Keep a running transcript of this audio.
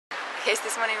Okay, so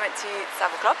this morning we went to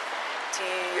Savile Club to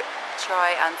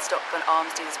try and stop an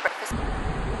arms dealer's breakfast.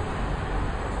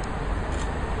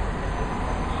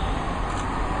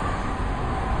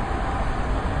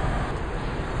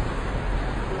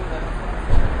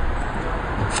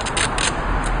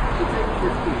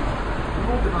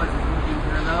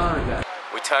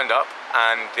 We turned up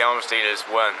and the arms dealers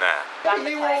weren't there.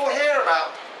 You were all here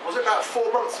about, was it about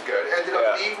 4 months ago? It ended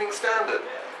up at the Evening Standard.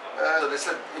 So they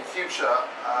said in future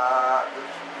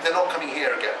they're not coming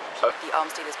here again. The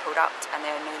arms dealers pulled out and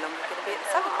they're no longer going to be at the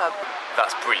Savile Club.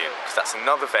 That's brilliant, because that's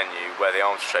another venue where the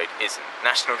arms trade isn't.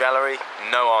 National Gallery,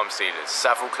 no arms dealers.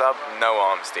 Savile Club, no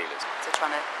arms dealers. So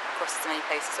trying to cross as many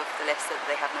places off the list so that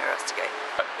they have nowhere else to go.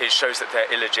 It shows that they're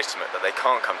illegitimate, that they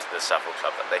can't come to the Savile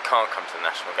Club, that they can't come to the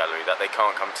National Gallery, that they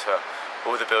can't come to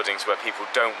all the buildings where people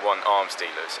don't want arms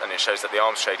dealers, and it shows that the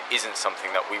arms trade isn't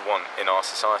something that we want in our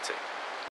society.